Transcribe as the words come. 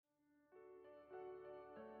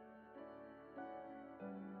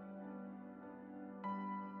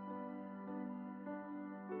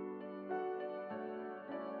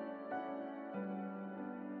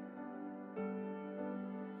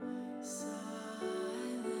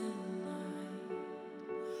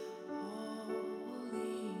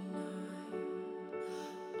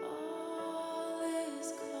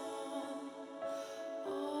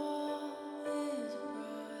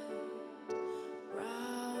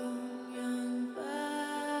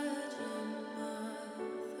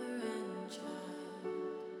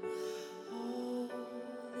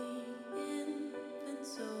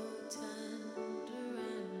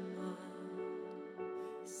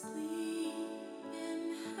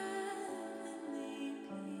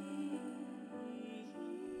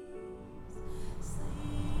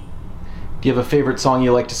Do you have a favorite song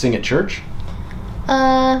you like to sing at church?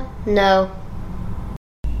 No.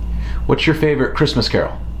 What's your favorite Christmas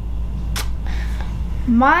carol?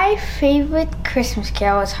 My favorite Christmas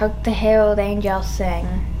carol is Hark the Herald Angels Sing.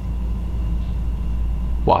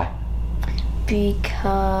 Why?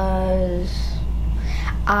 Because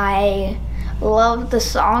I love the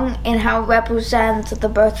song and how it represents the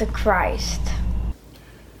birth of Christ.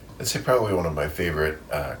 I'd say probably one of my favorite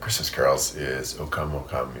Christmas carols is O Come,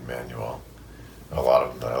 Emmanuel. A lot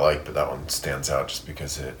of them that I like, but that one stands out just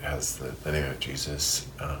because it has the name of Jesus,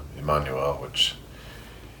 Emmanuel, which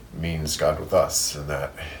means God with us, and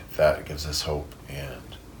that gives us hope and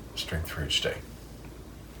strength for each day.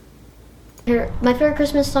 My favorite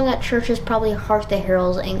Christmas song at church is probably Hark the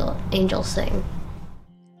Herald Angels Sing.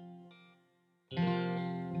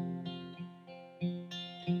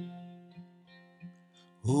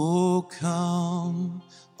 O come,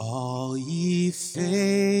 all ye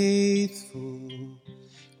faithful,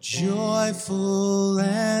 joyful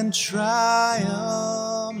and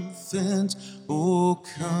triumphant. O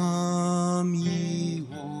come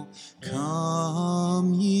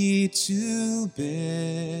ye to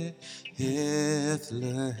Bethlehem.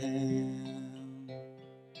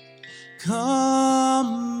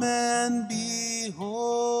 Come and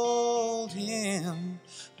behold him,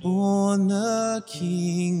 born the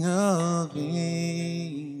King of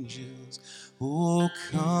angels. Oh,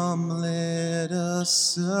 come, let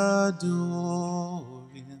us adore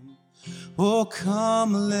him. Oh,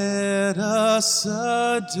 come, let us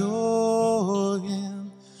adore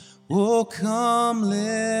him. Oh, come,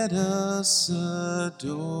 let us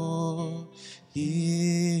adore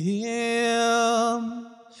him.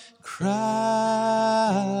 Christ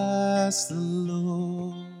the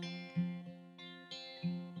Lord.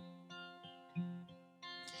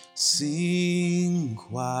 Sing,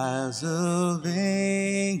 choirs of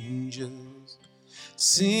angels,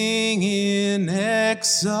 sing in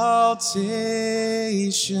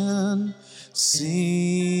exaltation.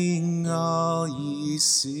 Sing, all ye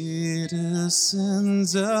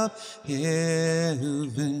citizens of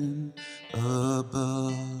heaven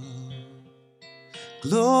above.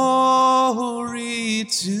 Glory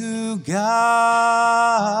to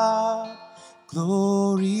God,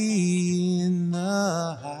 glory in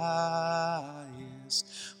the highest,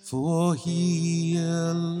 for he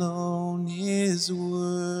alone is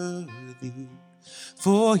worthy.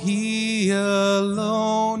 For he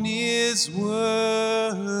alone is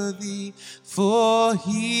worthy. For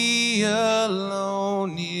he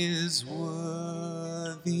alone is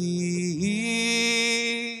worthy.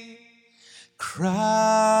 Christ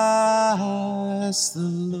the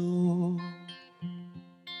Lord.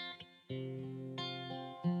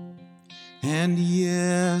 And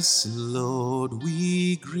yes, Lord,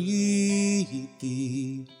 we greet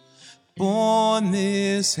thee, born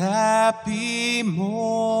this happy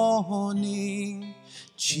morning.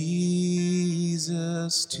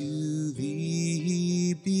 Jesus, to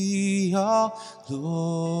thee be all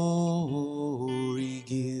glory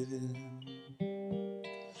given.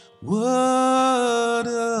 Word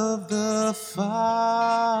of the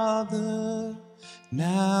Father,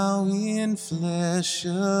 now in flesh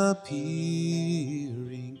appearing,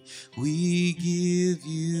 we give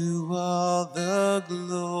you all the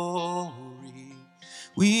glory.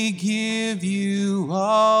 We give you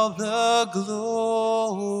all the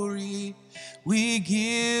glory. We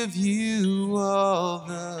give you all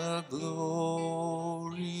the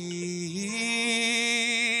glory.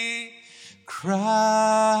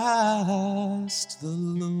 Christ the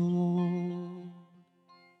Lord.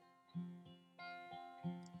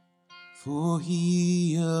 For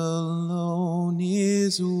he alone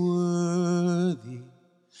is worthy.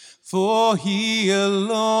 For he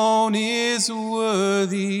alone is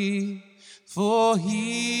worthy. For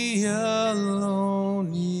he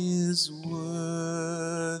alone is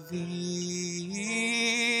worthy.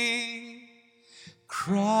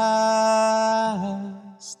 Christ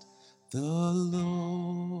the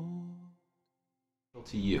Lord.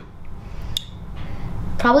 To you.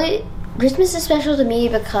 Probably Christmas is special to me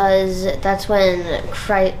because that's when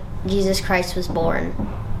Jesus Christ was born.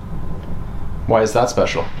 Why is that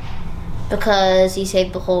special? Because he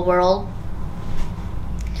saved the whole world.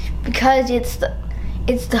 Because it's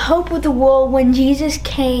the hope of the world when Jesus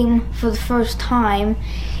came for the first time,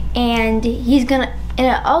 and and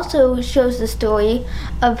it also shows the story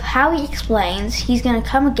of how he explains he's gonna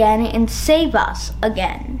come again and save us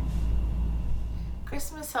again.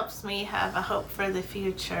 Christmas helps me have a hope for the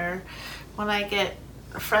future. When I get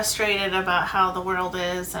frustrated about how the world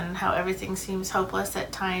is and how everything seems hopeless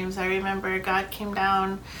at times, I remember God came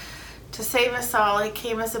down to save us all. He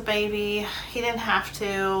came as a baby. He didn't have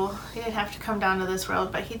to. He didn't have to come down to this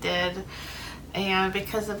world, but he did. And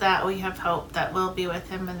because of that, we have hope that we'll be with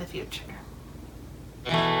him in the future.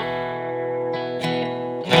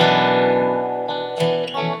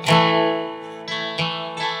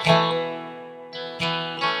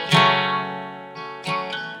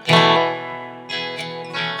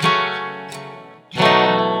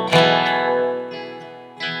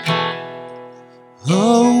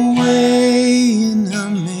 Away in a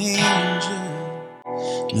manger,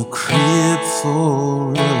 no crib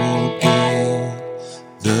for a bed,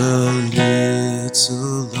 the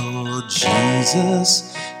little Lord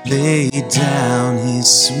Jesus laid down his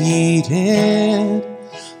sweet head.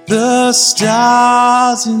 The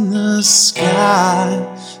stars in the sky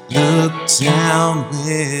looked down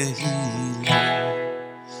where he lay.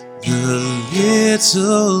 The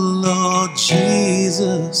little Lord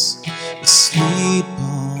Jesus asleep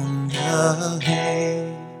on the hay.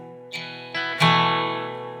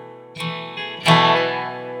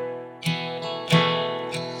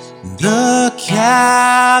 The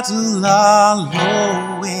cattle are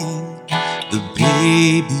lowing, the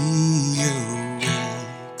baby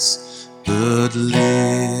awakes, but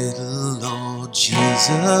little Lord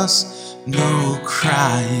Jesus no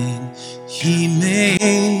crying he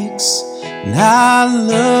makes. And I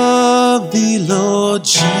love thee, Lord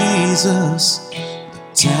Jesus,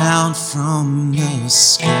 look down from the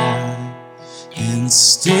sky and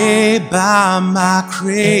stay by my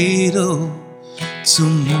cradle till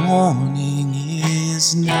morning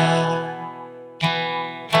is nigh.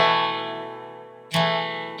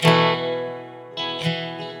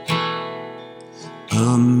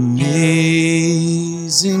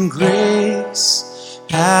 Amazing grace,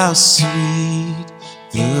 how sweet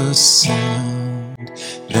the sound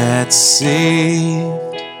that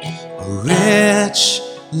saved a wretch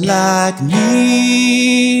like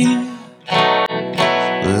me.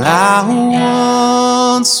 Well, I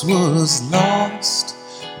once was lost,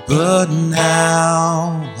 but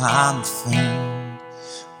now I'm found.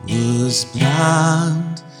 Was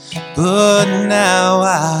blind, but now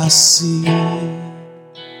I see.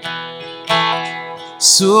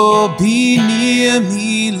 So be near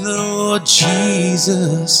me, Lord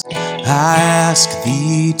Jesus, I ask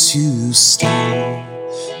thee to stay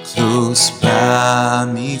close by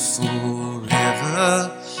me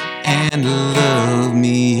forever and love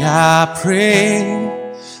me, I pray.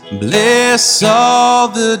 Bless all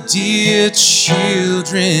the dear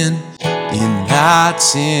children in thy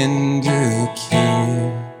tender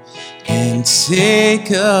care, and take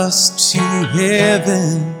us to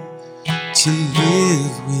heaven to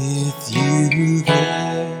live with you there.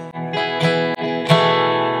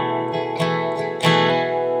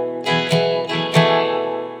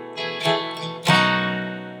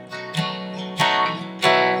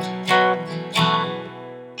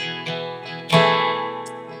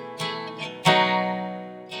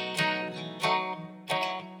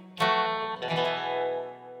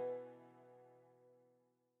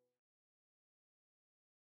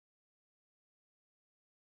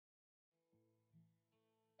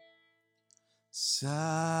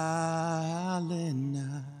 Silent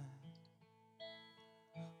night,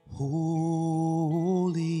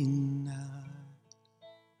 holy night,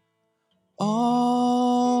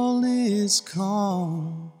 all is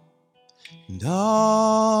calm and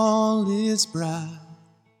all is bright.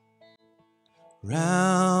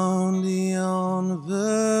 Round yon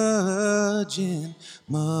virgin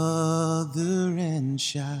mother and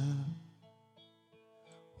child,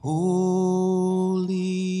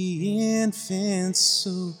 holy infant,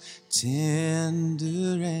 so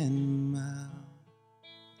tender and mild,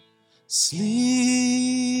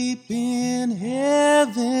 sleep in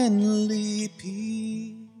heavenly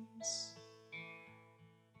peace,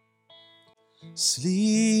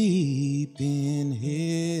 sleep in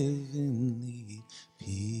heavenly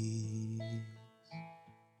peace.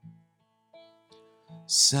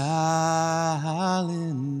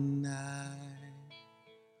 Silent night,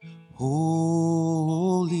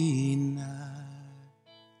 holy night,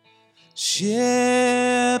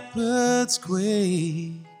 shepherds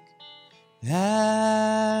quake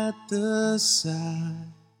at the sight,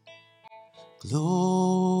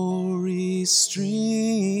 glory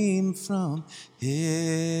stream from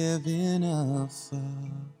heaven afar,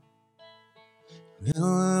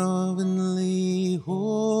 heavenly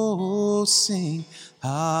hosts sing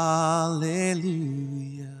hallelujah.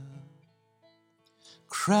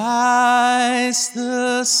 Christ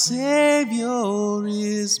the Savior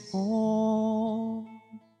is born.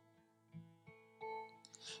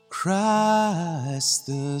 Christ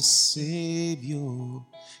the Savior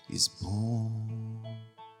is born.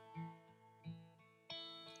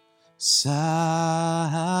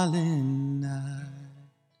 Silent night,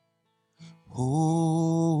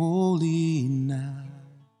 holy night,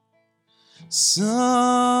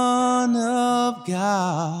 Son of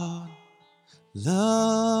God,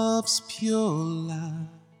 love's pure light,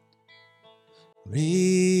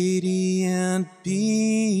 radiant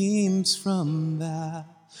beams from thy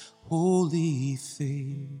holy face.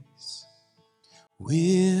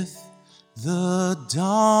 With the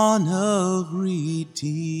dawn of redeeming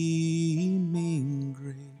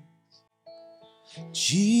grace,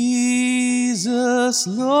 Jesus,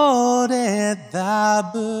 Lord, at thy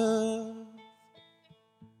birth,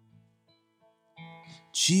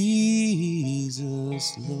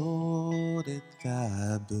 Jesus, Lord, at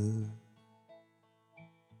thy birth,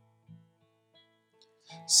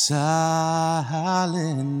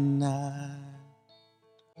 silent night,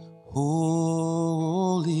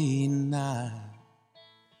 holy night,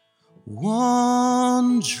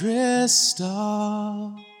 wondrous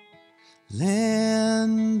star,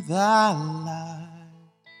 lend thy light.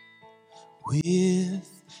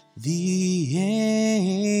 With the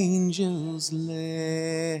angels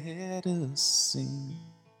let us sing,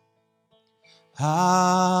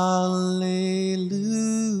 hallelujah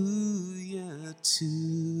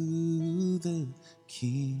to the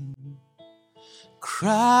King.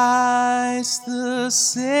 Christ the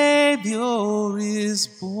Savior is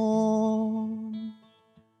born.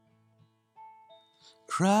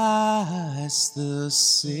 Christ the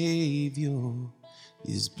Savior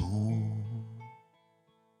is born.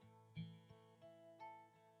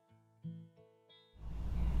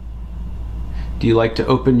 Do you like to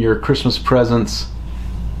open your Christmas presents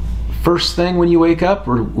first thing when you wake up,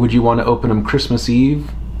 or would you want to open them Christmas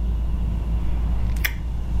Eve?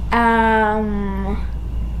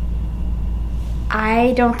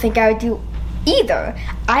 I don't think I would do either.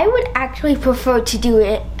 I would actually prefer to do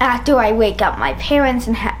it after I wake up my parents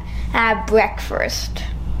and have breakfast.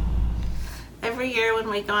 Every year when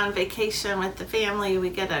we go on vacation with the family, we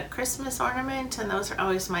get a Christmas ornament, and those are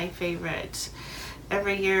always my favorite.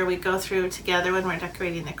 Every year we go through together when we're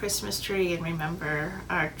decorating the Christmas tree and remember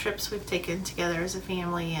our trips we've taken together as a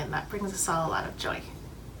family, and that brings us all a lot of joy.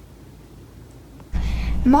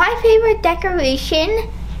 My favorite decoration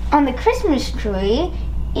on the Christmas tree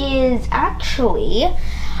is actually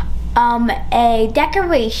a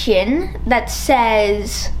decoration that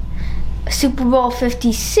says Super Bowl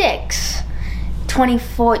 56,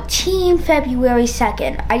 2014, February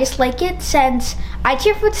 2nd. I just like it since I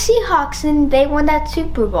cheer for the Seahawks and they won that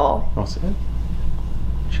Super Bowl. I'll see it.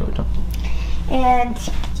 Show it to them. And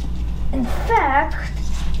in fact,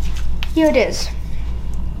 here it is.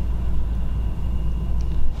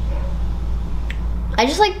 I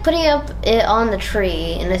just like putting up it on the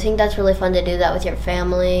tree, and I think that's really fun to do that with your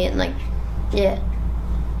family, and like, yeah.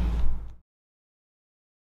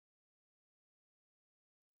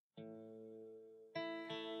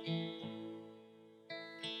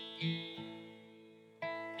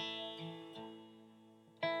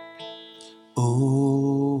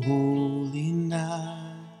 Oh, holy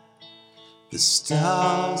night, the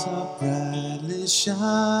stars are brightly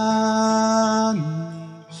shining.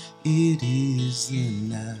 It is the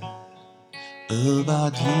night of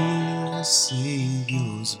our dear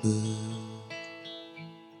Savior's birth.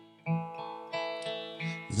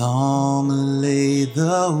 Long lay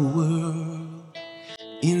the world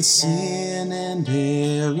in sin and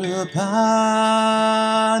error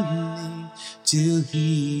pining, till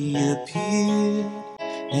he appeared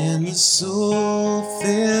and the soul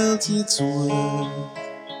felt its worth.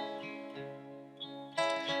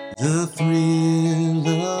 The thrill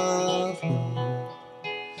of hope,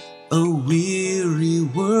 a weary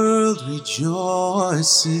world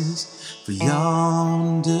rejoices, for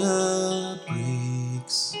yonder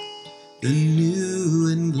breaks the new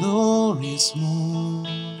and glorious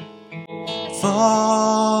morn.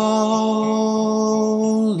 Fall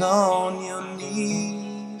on your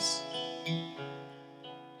knees,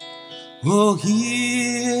 oh,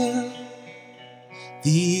 hear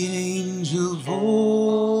the angel voices,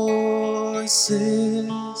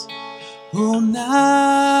 oh, night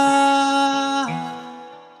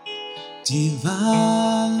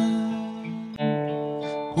divine,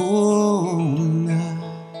 oh, night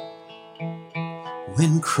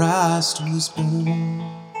when Christ was born,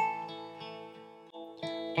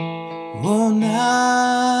 oh,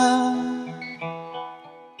 night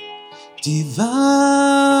divine,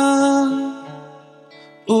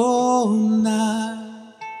 oh,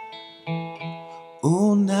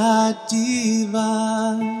 night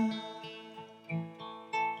divine,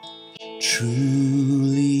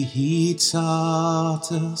 Truly he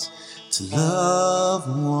taught us to love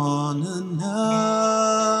one another.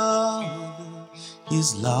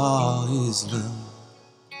 His law is love,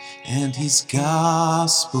 and his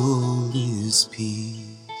gospel is peace.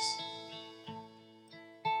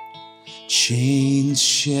 Chains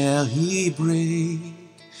shall he break,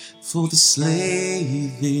 for the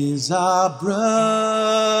slave is our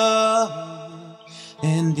brother,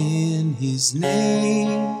 and in his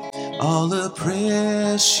name all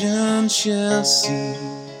oppression shall cease.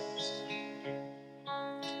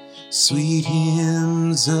 Sweet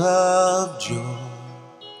hymns of joy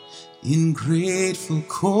in grateful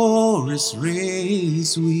chorus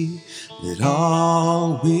raise we, let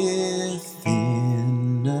all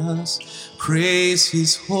within us praise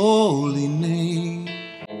his holy name.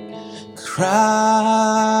 Christ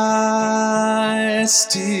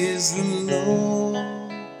is the Lord.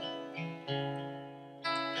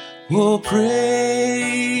 Oh,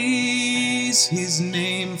 praise his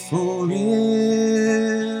name forever.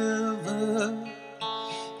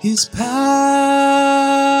 His power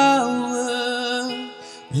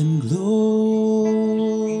and glory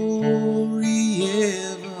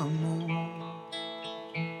evermore,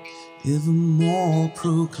 evermore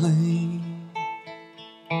proclaim.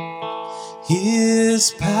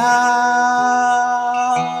 His power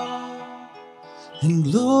and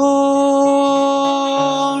glory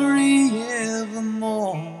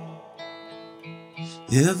evermore,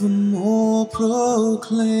 evermore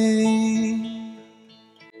proclaim.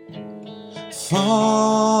 Fall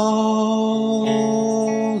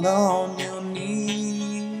on your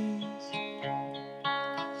knees.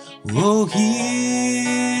 Oh, hear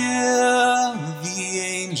the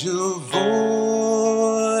angel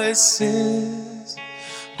voices.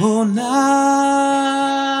 Oh, night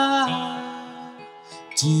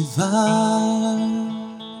divine.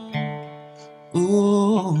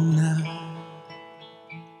 Oh, night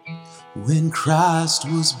when Christ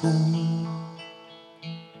was born.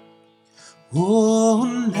 Oh,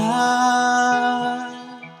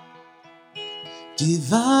 night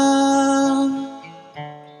divine.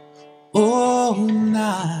 Oh,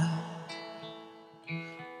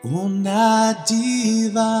 night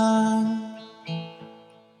divine.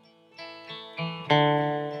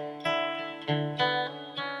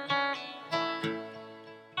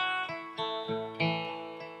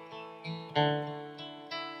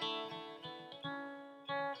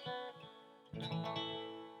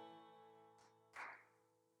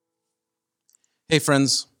 Hey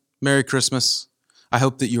friends, Merry Christmas. I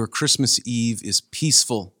hope that your Christmas Eve is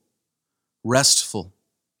peaceful, restful,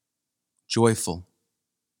 joyful,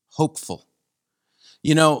 hopeful.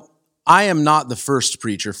 You know, I am not the first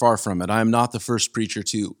preacher, far from it. I am not the first preacher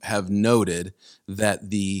to have noted that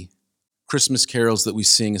the Christmas carols that we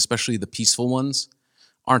sing, especially the peaceful ones,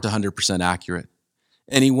 aren't 100% accurate.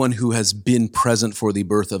 Anyone who has been present for the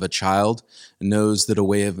birth of a child knows that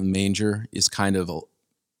Away of a Manger is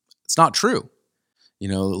it's not true. You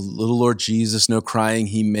know, little Lord Jesus, no crying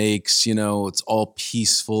he makes, you know, it's all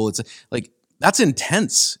peaceful. It's like, that's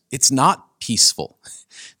intense. It's not peaceful.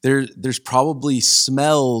 There's probably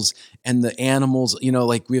smells and the animals, you know,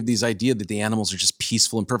 like we have this idea that the animals are just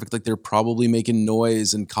peaceful and perfect. Like they're probably making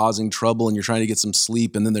noise and causing trouble and you're trying to get some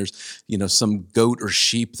sleep. And then there's, you know, some goat or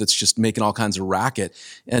sheep that's just making all kinds of racket.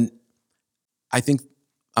 And I think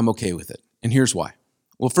I'm okay with it. And here's why.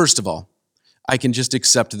 Well, first of all, I can just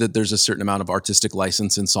accept that there's a certain amount of artistic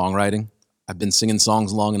license in songwriting. I've been singing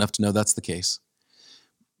songs long enough to know that's the case.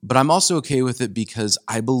 But I'm also okay with it because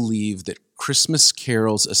I believe that Christmas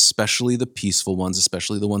carols, especially the peaceful ones,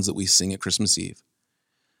 especially the ones that we sing at Christmas Eve,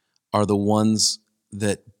 are the ones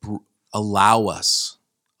that allow us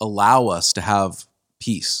to have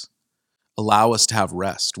peace, allow us to have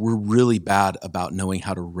rest. We're really bad about knowing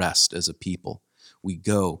how to rest as a people. We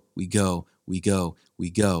go.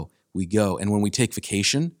 And when we take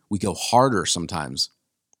vacation, we go harder sometimes.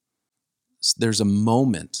 There's a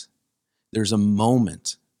moment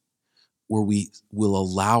where we will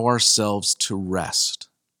allow ourselves to rest.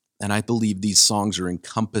 And I believe these songs are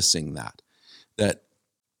encompassing that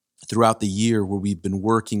throughout the year where we've been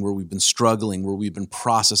working, where we've been struggling, where we've been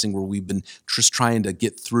processing, where we've been just trying to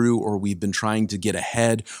get through, or we've been trying to get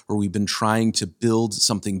ahead, or we've been trying to build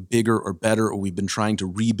something bigger or better, or we've been trying to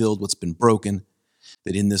rebuild what's been broken,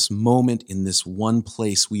 that in this moment, in this one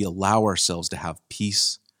place, we allow ourselves to have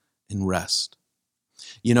peace and rest.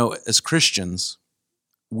 You know, as Christians,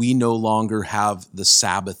 we no longer have the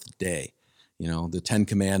Sabbath day. You know, the 10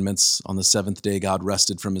 Commandments, on the seventh day, God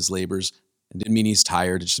rested from his labors. It didn't mean he's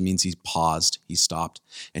tired. It just means he paused, he stopped.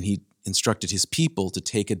 And he instructed his people to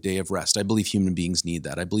take a day of rest. I believe human beings need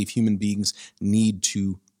that. I believe human beings need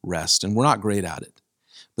to rest, and we're not great at it.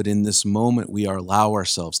 But in this moment, we allow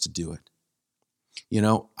ourselves to do it. You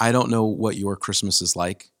know, I don't know what your Christmas is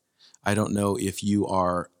like. I don't know if you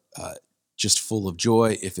are just full of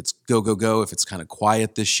joy, if it's go, go, go, if it's kind of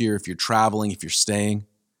quiet this year, if you're traveling, if you're staying.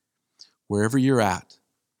 Wherever you're at,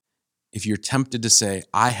 if you're tempted to say,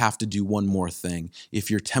 I have to do one more thing, if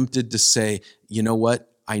you're tempted to say, you know what,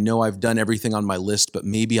 I know I've done everything on my list, but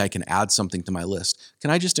maybe I can add something to my list. Can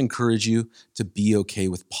I just encourage you to be okay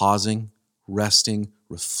with pausing, resting,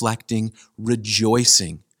 reflecting,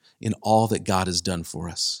 rejoicing in all that God has done for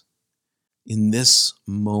us? In this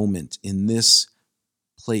moment, in this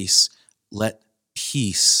place, let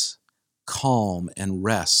peace, calm, and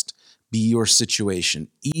rest be your situation,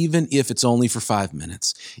 even if it's only for 5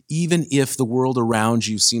 minutes, even if the world around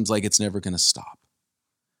you seems like it's never going to stop.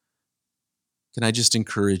 Can I just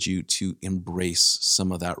encourage you to embrace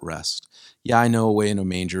some of that rest? Yeah, I know Away in a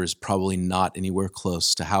Manger is probably not anywhere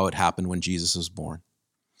close to how it happened when Jesus was born.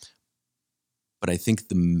 But I think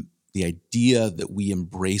the idea that we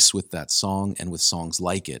embrace with that song and with songs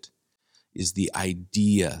like it is the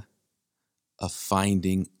idea of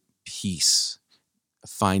finding peace, of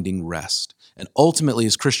finding rest. And ultimately,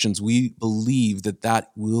 as Christians, we believe that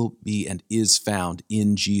that will be and is found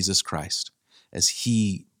in Jesus Christ as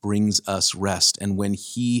he brings us rest. And when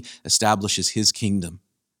he establishes his kingdom,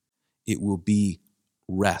 it will be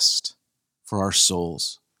rest for our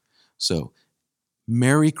souls. So,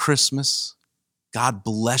 Merry Christmas. God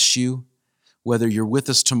bless you. Whether you're with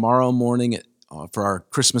us tomorrow morning for our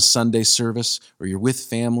Christmas Sunday service or you're with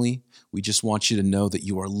family, we just want you to know that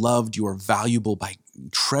you are loved, you are valuable,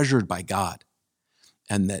 treasured by God,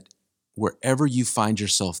 and that wherever you find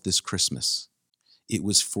yourself this Christmas, it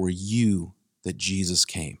was for you that Jesus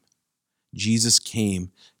came. Jesus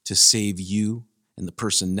came to save you and the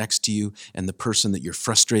person next to you and the person that you're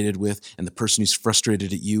frustrated with and the person who's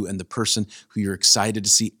frustrated at you and the person who you're excited to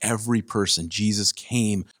see. Every person, Jesus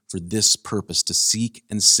came for this purpose, to seek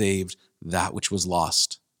and save that which was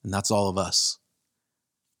lost. And that's all of us.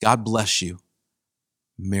 God bless you.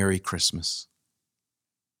 Merry Christmas.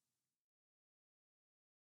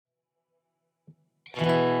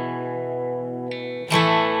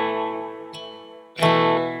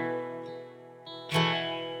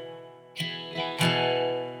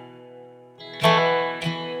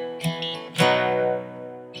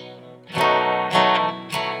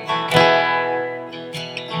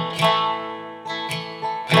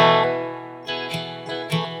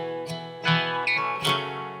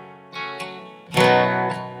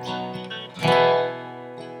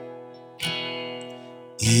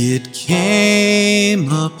 It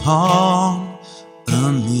came upon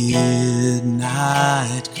a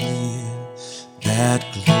midnight clear, that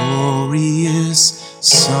glorious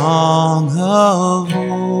song of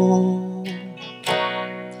old,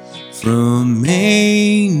 from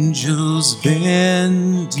angels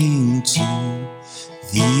bending to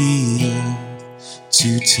the earth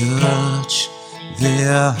to touch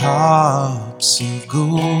their harps of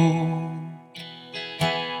gold.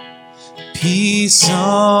 Peace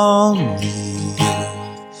on the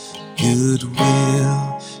earth,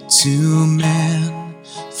 goodwill to men,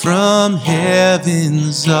 from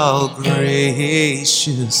heaven's all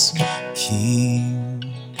gracious King.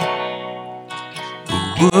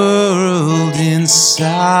 The world in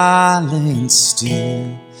silence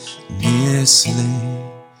stillness lay,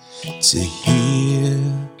 to hear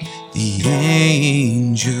the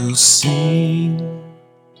angels sing.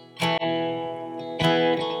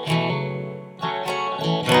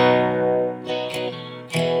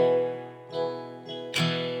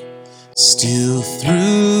 Still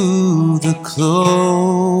through the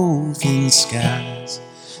cloven skies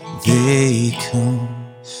they come,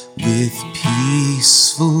 with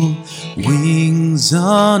peaceful wings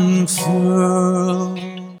unfurled,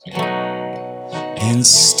 and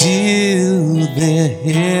still their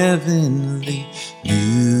heavenly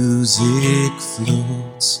music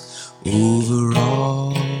floats over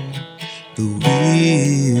all the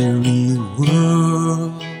weary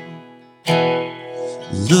world.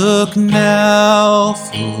 Look now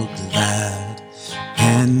for glad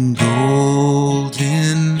and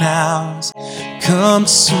golden hours come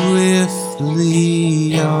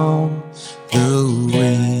swiftly on the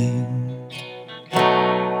wing.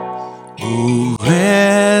 Oh,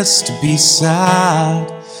 rest beside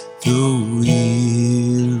the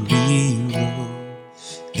weary road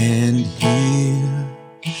and hear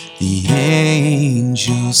the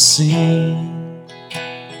angels sing.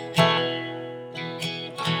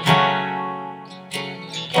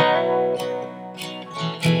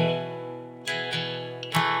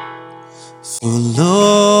 For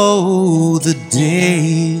lo, the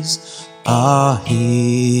days are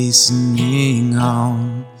hastening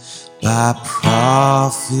on, by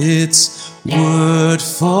prophets' word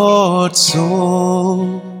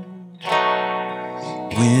foretold,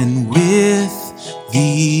 when with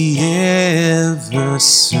the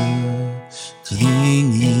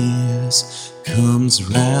ever-circling years comes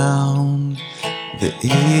round the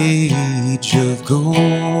age of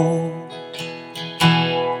gold.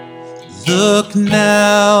 Look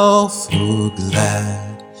now for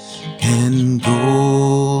glad and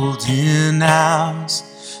golden hours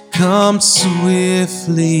come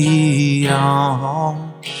swiftly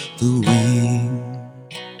on the wing.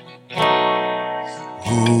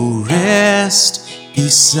 Oh, rest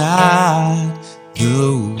beside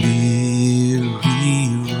the weary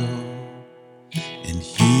road and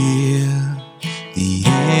hear the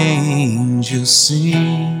angels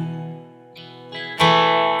sing.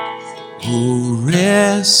 Oh,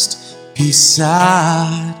 rest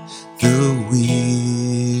beside the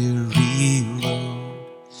weary road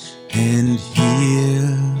and hear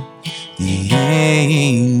the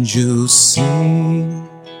angels sing.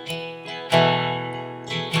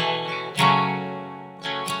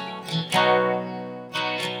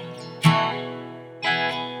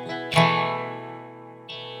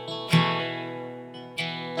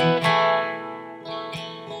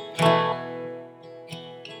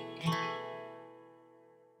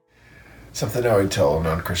 Something I would tell a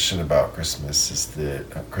non-Christian about Christmas is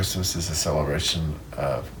that Christmas is a celebration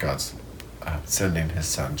of God's sending his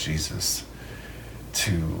son Jesus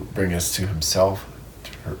to bring us to himself,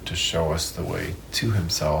 to show us the way to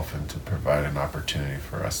himself, and to provide an opportunity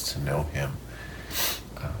for us to know him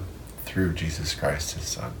through Jesus Christ, his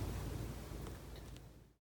son.